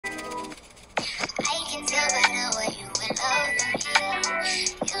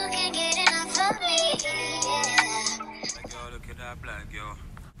flag, y'all.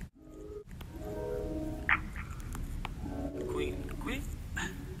 Queen.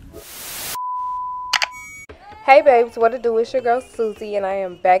 Hey babes, what it do? It's your girl Susie, and I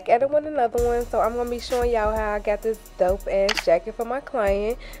am back at it with another one. So I'm gonna be showing y'all how I got this dope ass jacket for my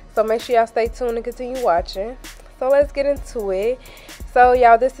client. So make sure y'all stay tuned and continue watching. So let's get into it. So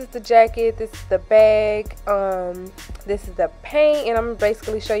y'all, this is the jacket, this is the bag, this is the paint, and I'm gonna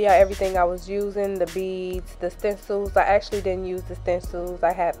basically show y'all everything I was using, the beads, the stencils. I actually didn't use the stencils.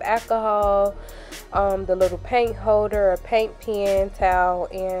 I have alcohol, the little paint holder, a paint pen, towel,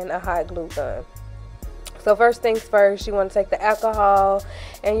 and a hot glue gun. So first things first, you want to take the alcohol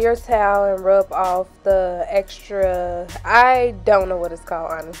and your towel and rub off the extra, I don't know what it's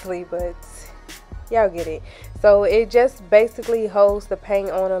called honestly, but y'all get it. So it just basically holds the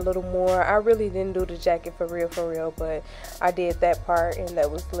paint on a little more. I really didn't do the jacket for real, but I did that part, and that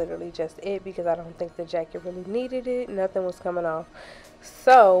was literally just it because I don't think the jacket really needed it. Nothing was coming off.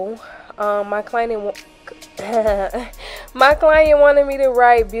 So my client wanted me to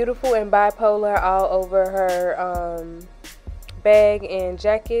write beautiful and bipolar all over her bag and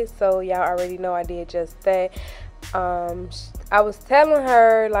jacket. So y'all already know I did just that. I was telling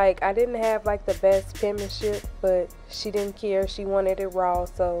her like I didn't have like the best penmanship, but she didn't care. She wanted it raw,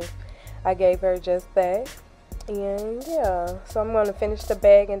 so I gave her just that. And yeah, so I'm going to finish the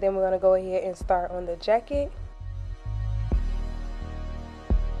bag, and then we're going to go ahead and start on the jacket.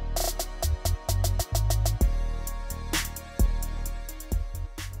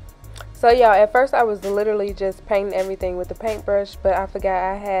 So y'all, at first I was literally just painting everything with the paintbrush, but I forgot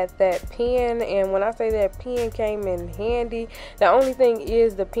I had that pen, and when I say that pen came in handy, the only thing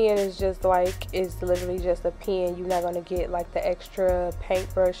is the pen is just like, it's literally just a pen. You're not going to get like the extra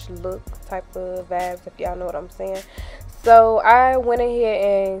paintbrush look type of vibes, if y'all know what I'm saying. So I went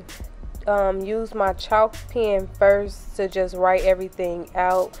ahead and used my chalk pen first to just write everything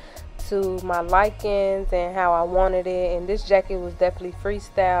out to my likings and how I wanted it. And this jacket was definitely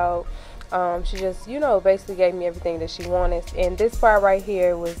freestyled. She just, you know, basically gave me everything that she wanted. And this part right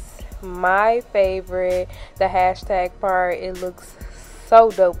here was my favorite, the hashtag part. It looks so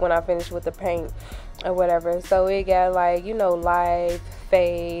dope when I finish with the paint or whatever. So it got like, you know, life,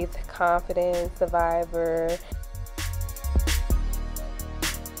 faith, confidence, survivor.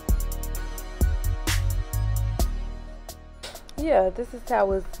 Yeah, this is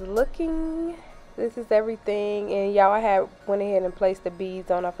how it's looking. This is everything, and y'all, I went ahead and placed the beads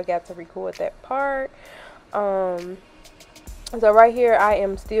on. I forgot to record that part. So right here I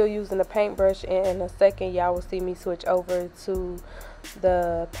am still using the paintbrush, and in a second y'all will see me switch over to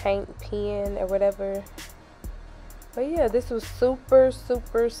the paint pen or whatever. But yeah, this was super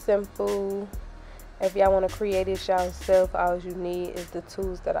simple. If y'all want to create it yourself, all you need is the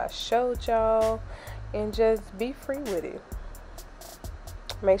tools that I showed y'all, and just be free with it.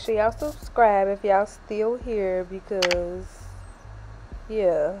 Make sure y'all subscribe if y'all still here, because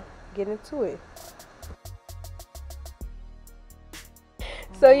yeah, get into it.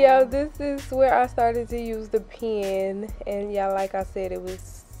 So y'all, this is where I started to use the pen, and y'all, like I said, it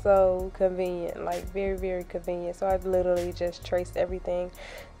was so convenient, like very convenient. So I literally just traced everything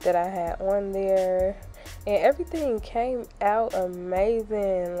that I had on there, and everything came out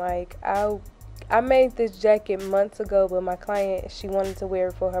amazing. Like I made this jacket months ago, but my client, she wanted to wear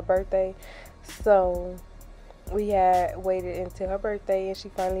it for her birthday. So we had waited until her birthday, and she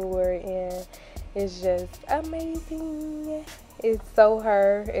finally wore it, and it's just amazing. It's so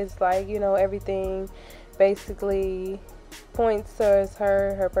her. It's like, you know, everything basically points towards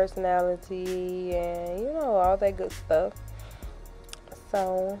her personality, and, you know, all that good stuff.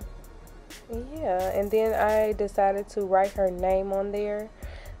 So yeah, and then I decided to write her name on there.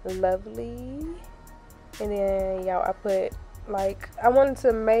 Lovely. And then y'all, I put like, I wanted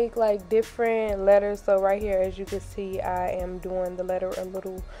to make like different letters. So right here, as you can see, I am doing the letter a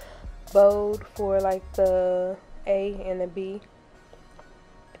little bold for like the A and the B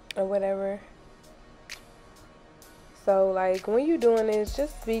or whatever. So like, when you're doing this,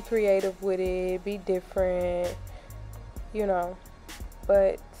 just be creative with it, be different, you know.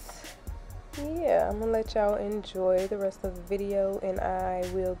 But yeah, I'm gonna let y'all enjoy the rest of the video, and I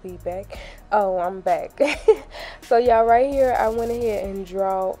will be back. Oh, I'm back. So y'all, right here I went ahead and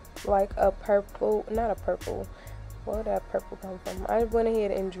draw like a purple, not a purple, where did that purple come from? I went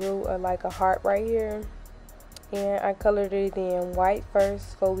ahead and drew like a heart right here, and I colored it in white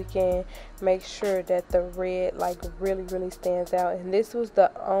first so we can make sure that the red like really stands out. And this was the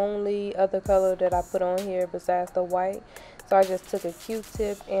only other color that I put on here besides the white. So I just took a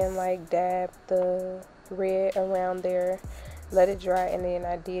Q-tip and like dabbed the red around there, let it dry, and then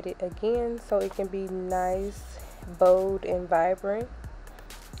I did it again so it can be nice bold and vibrant,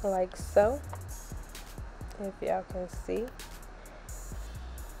 like so, if y'all can see.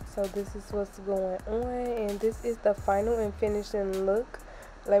 So this is what's going on, and this is the final and finishing look.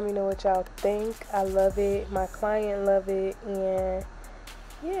 Let me know what y'all think. I love it, my client love it, and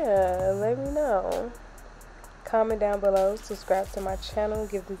yeah, let me know. Comment down below, subscribe to my channel,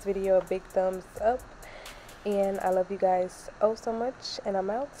 give this video a big thumbs up, and I love you guys oh so much, and I'm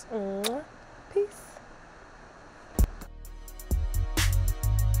out. Peace.